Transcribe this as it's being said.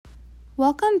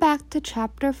Welcome back to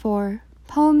Chapter 4,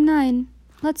 Poem 9.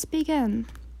 Let's begin.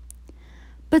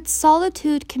 But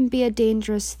solitude can be a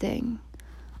dangerous thing.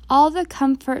 All the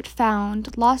comfort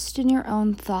found lost in your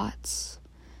own thoughts.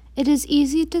 It is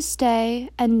easy to stay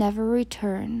and never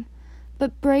return,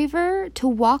 but braver to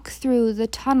walk through the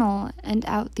tunnel and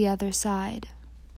out the other side.